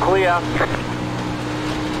 Clear.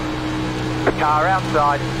 Car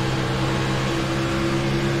outside.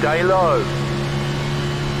 Stay low.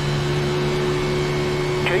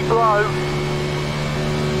 Keep low.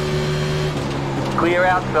 Clear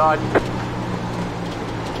outside.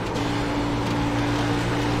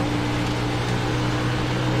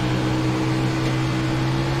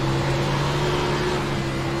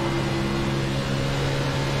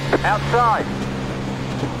 Outside.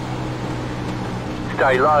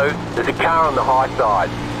 Stay low. There's a car on the high side.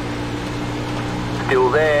 Still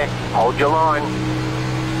there. Hold your line.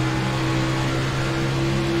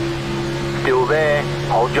 Still there.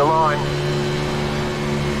 Hold your line.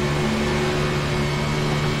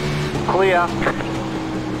 Clear.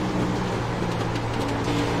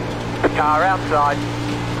 Car outside.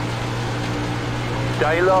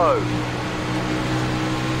 Stay low.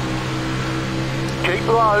 Keep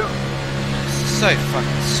low. So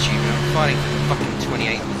fucking stupid. I'm fighting for the fucking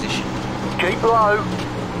 28th position. Keep low.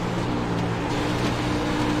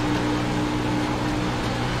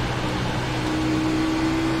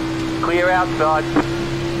 Clear outside.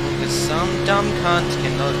 Because some dumb cunt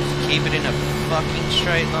cannot keep it in a fucking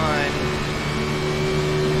straight line.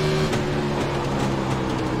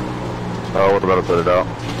 Oh, we're about to put it out.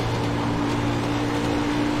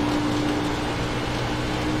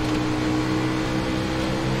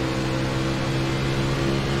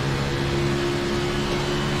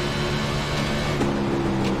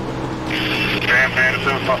 Damn, man, as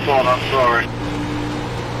soon as my fault, I'm sorry.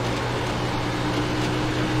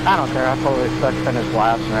 I don't care. I fully expect to finish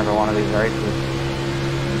last in every one of these races.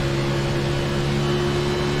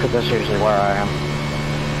 Because that's usually where I am.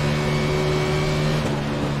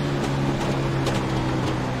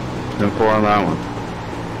 Been 4 on that one.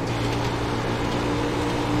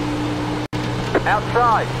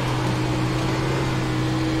 Outside.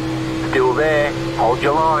 Still there. Hold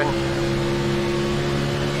your line.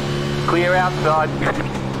 Clear outside.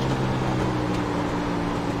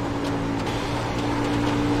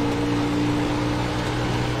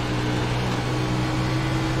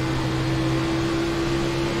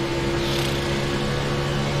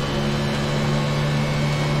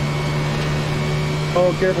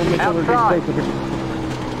 Oh, careful, Mitchell. Outside.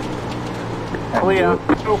 Clear.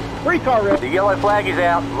 3 car wreck. The yellow flag is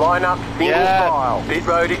out. Line up, single file. Pit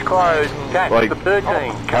road is closed. Catch Like, the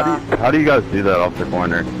 13. How do you guys do that off the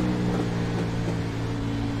corner?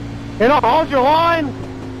 You know, hold your line.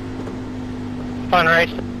 Fun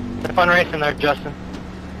race. Fun racing there, Justin.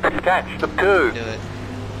 Catch the 2. Do it.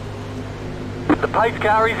 The pace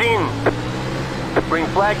car is in. Green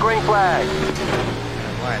flag, green flag. I don't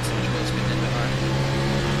know why it's so much wheel spin than behind.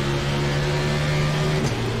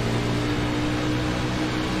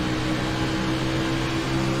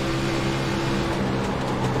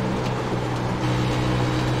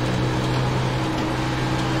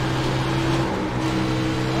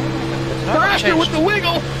 Thrasher with the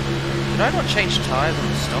wiggle. Did I not change tires on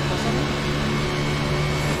the stop or something?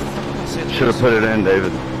 Should have put it in,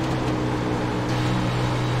 David.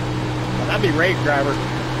 Well, that'd be race driver.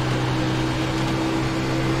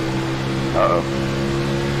 Uh-oh.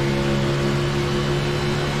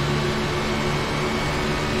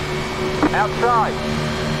 Outside.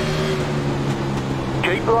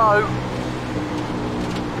 Keep low.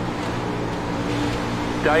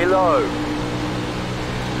 Stay low.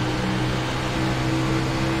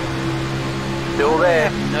 Still there.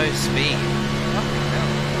 No speed. Fucking hell.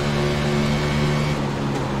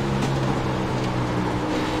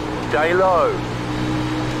 Stay low.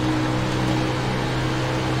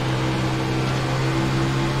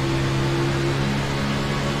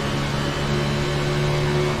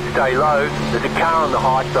 Stay low. There's a car on the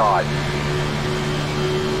high side.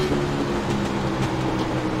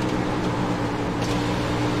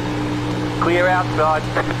 Clear outside.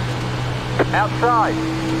 Outside.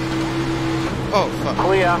 Oh, fuck.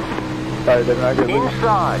 Clear.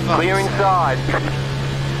 Inside. Fuck. Clear inside.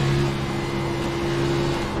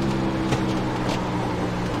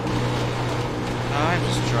 I'm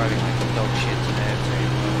just driving like dog shit today.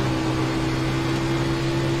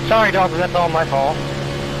 Sorry, dog, that's all my fault.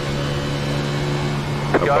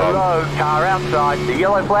 Go low. Car outside. The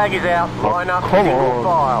yellow flag is out. Line up. Single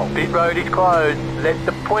file. Pit road is closed. Let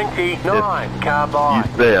the 29 car by.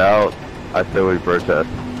 You stay out. I say we protest.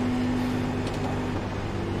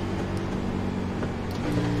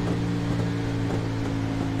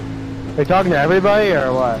 Are you talking to everybody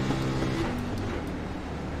or what?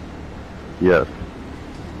 Yes.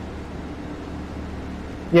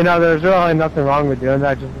 You know, there's really nothing wrong with doing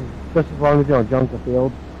that, just as long as you don't junk the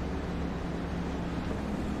field.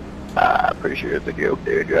 Pretty sure it's a go,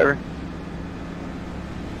 dude, driver.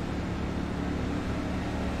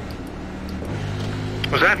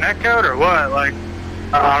 Was that net code or what? Like,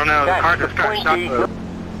 I don't know. The car just got shot.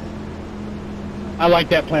 I like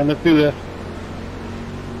that plan. Let's do this.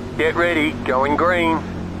 Get ready. Going green.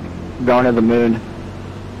 Going to the moon.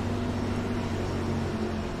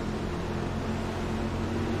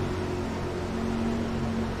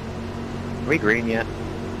 Are we green yet?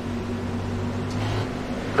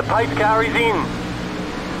 The pace car is in.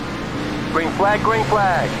 Green flag, green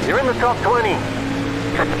flag. You're in the top 20.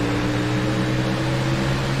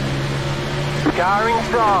 Car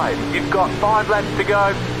inside. You've got 5 laps to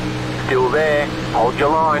go. Still there. Hold your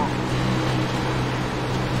line.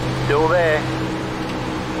 Still there.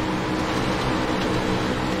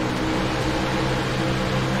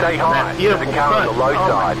 Stay high. There's a car on the low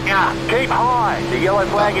side. Keep high. The yellow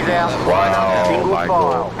flag is out. Line up. Single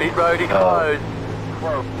file. Pit road is closed.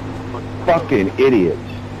 Fucking idiots.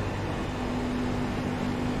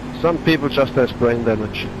 Some people just have brain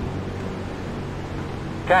damage.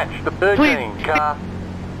 Catch the 13 car.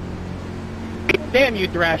 Damn you,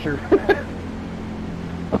 Thrasher.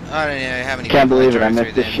 I don't know how many Can't people believe it, I drove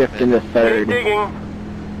missed through the them, shift but into Keep third. digging.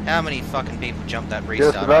 how many fucking people jumped that Just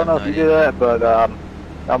restart? I don't know if you idea. do that, but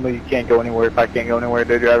tell me you can't go anywhere if I can't go anywhere,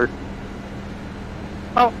 do driver.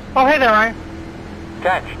 Oh, hey there, Ryan.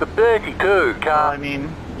 Catch the 32 car. I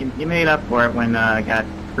mean, you made up for it when it got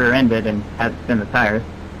rear-ended and had to spin the tires.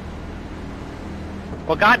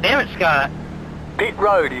 Well, goddamn it, Scott. Pit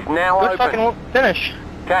road is now Good open. fucking finish.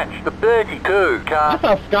 Catch the 32 I car.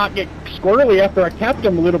 saw Scott get squirrely after I capped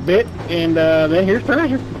him a little bit, and then here's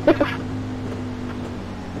Thrasher.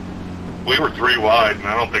 We were 3 wide, and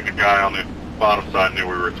I don't think the guy on the bottom side knew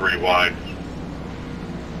we were 3 wide.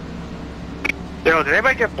 Yo, did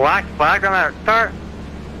anybody get black flagged on that start?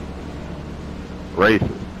 Races.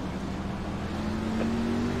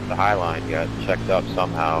 The high line got checked up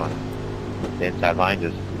somehow, and the inside line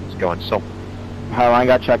just is going so. Highline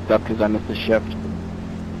got checked up because I missed the shift.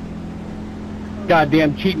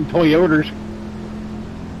 Goddamn cheating Toyotas.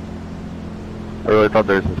 I really thought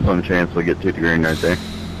there was a slim chance we'd get 2 to green right there.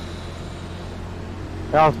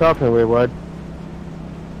 I was hoping we would.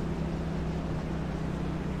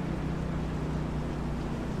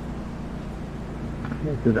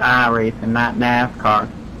 This is iRacing, not NASCAR.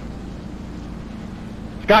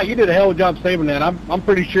 Scott, you did a hell of a job saving that. I'm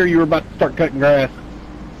pretty sure you were about to start cutting grass.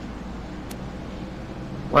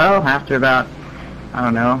 Well, after about, I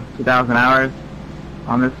don't know, 2,000 hours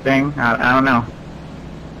on this thing, I don't know.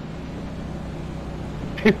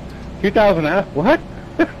 2,000 hours? What?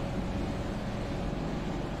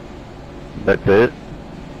 That's it?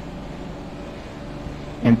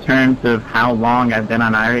 In terms of how long I've been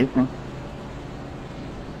on iRacing,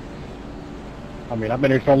 I mean, I've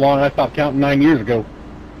been here so long, I stopped counting 9 years ago.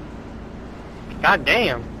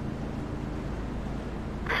 Goddamn.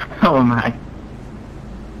 oh my.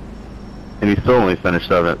 And he still only finished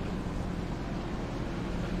 7th.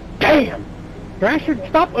 Damn! Thrasher,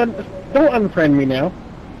 stop, don't unfriend me now.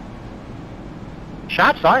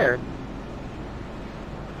 Shots fired.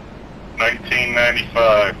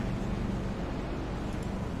 1995.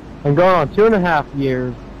 I'm going on 2.5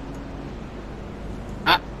 years.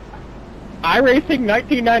 iRacing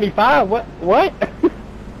 1995, what? Wait.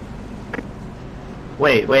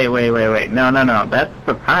 No. That's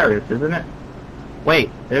Papyrus, isn't it? Wait,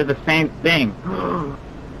 they're the same thing.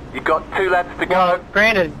 You've got 2 laps to Well, go.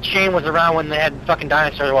 granted, Shane was around when they had fucking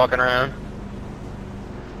dinosaurs walking around.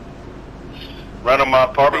 Rent on my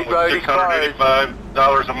apartment Pit was road is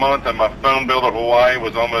 $685 a month, and my phone bill to Hawaii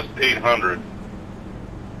was almost $800.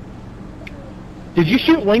 Did you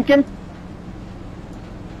shoot Lincoln?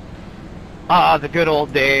 Ah, the good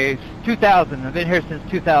old days. 2000. I've been here since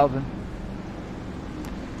 2000.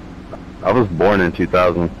 I was born in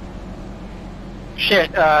 2000.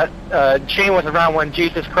 Shit, Shane was around when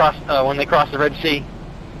Jesus crossed, when they crossed the Red Sea.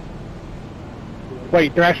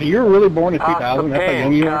 Wait, Thrasher, you were really born in Past 2000? the That's how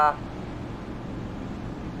young 10 you were? car.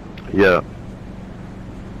 Yeah.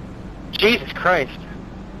 Jesus Christ.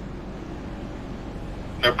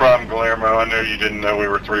 No problem, Guillermo. I knew you didn't know we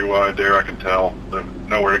were 3 wide there. I can tell. There's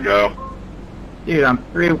nowhere to go. Dude, I'm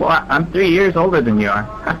 3 years older than you are.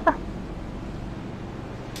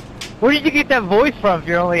 Where did you get that voice from if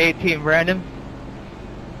you're only 18, Brandon?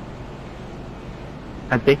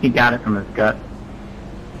 I think he got it from his gut.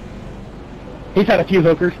 He's had a few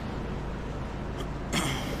hookers.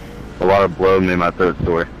 A lot of blow made my throat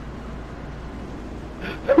sore.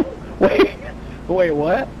 Wait,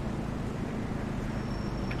 what?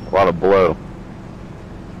 A lot of blow.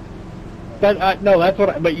 No, that's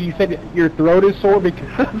what but you said your throat is sore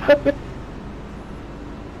because of it?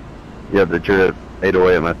 Yeah, the drip ate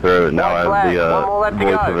away at my throat, and now I One have more lap the to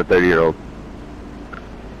voice go. of a 30-year-old.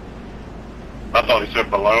 I thought he said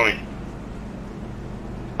baloney.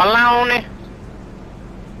 Baloney.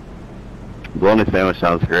 Bologna sandwich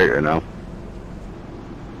sounds great right now.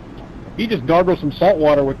 You just gargle some salt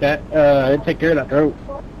water with that, and take care of that throat.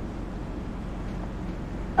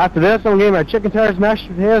 After this, I'm getting my chicken tenders, mashed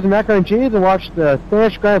potatoes, and macaroni and cheese, and watch the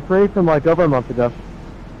Spanish Grand Prix from like over a month ago.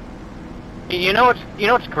 You know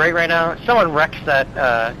what's great right now? Someone wrecks that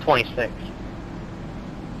 26.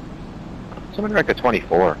 Someone wrecked a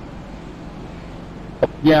 24.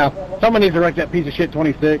 Yeah, someone needs to wreck that piece of shit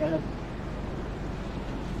 26.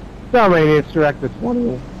 Somebody needs to wreck the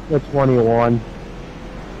 21.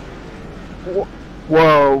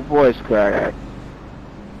 Whoa, voice crack.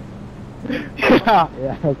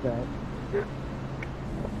 Yeah, okay.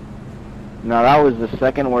 No, that was the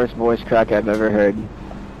second worst voice crack I've ever heard.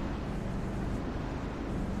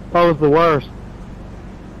 That was the worst.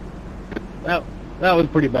 That was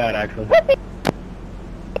pretty bad, actually. That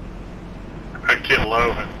kid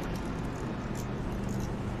Lohan.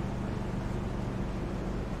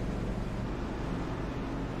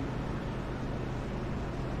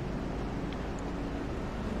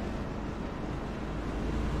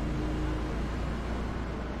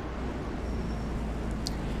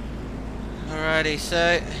 Alrighty,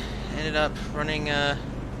 so ended up running an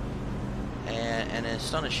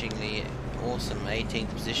astonishingly awesome 18th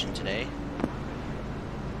position today.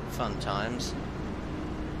 Fun times.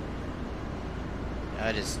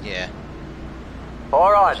 Yeah.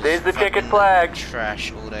 Alright, there's the checkered flag.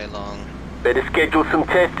 Trash all day long. Better schedule some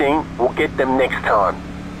testing. We'll get them next time.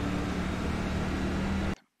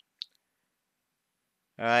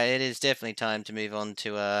 Alright, it is definitely time to move on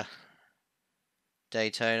to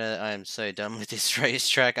Daytona. I am so done with this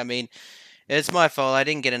racetrack. I mean, it's my fault. I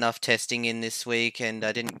didn't get enough testing in this week, and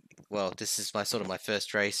I didn't. Well, this is my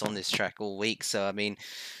first race on this track all week, so I mean,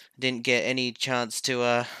 I didn't get any chance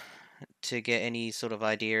to get any sort of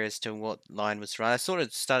idea as to what line was right. I sort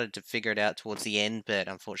of started to figure it out towards the end, but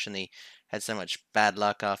unfortunately had so much bad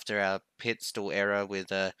luck after our pit stall error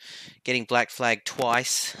with getting black flagged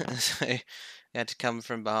twice. So we had to come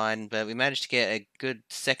from behind, but we managed to get a good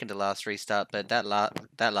second to last restart. But that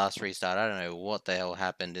last restart, I don't know what the hell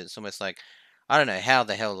happened. It's almost like I don't know how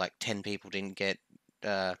the hell like 10 people didn't get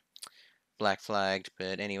black flagged.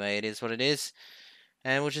 But anyway, it is what it is,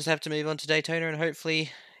 and we'll just have to move on to Daytona and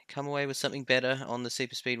hopefully come away with something better on the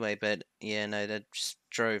super speedway. But yeah, no, that just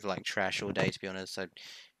drove like trash all day, to be honest. I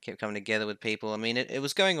kept coming together with people. I mean, it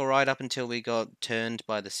was going all right up until we got turned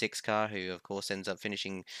by the 6 car, who of course ends up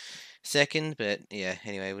finishing second. But yeah,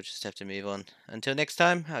 anyway, we'll just have to move on. Until next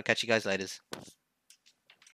time, I'll catch you guys later.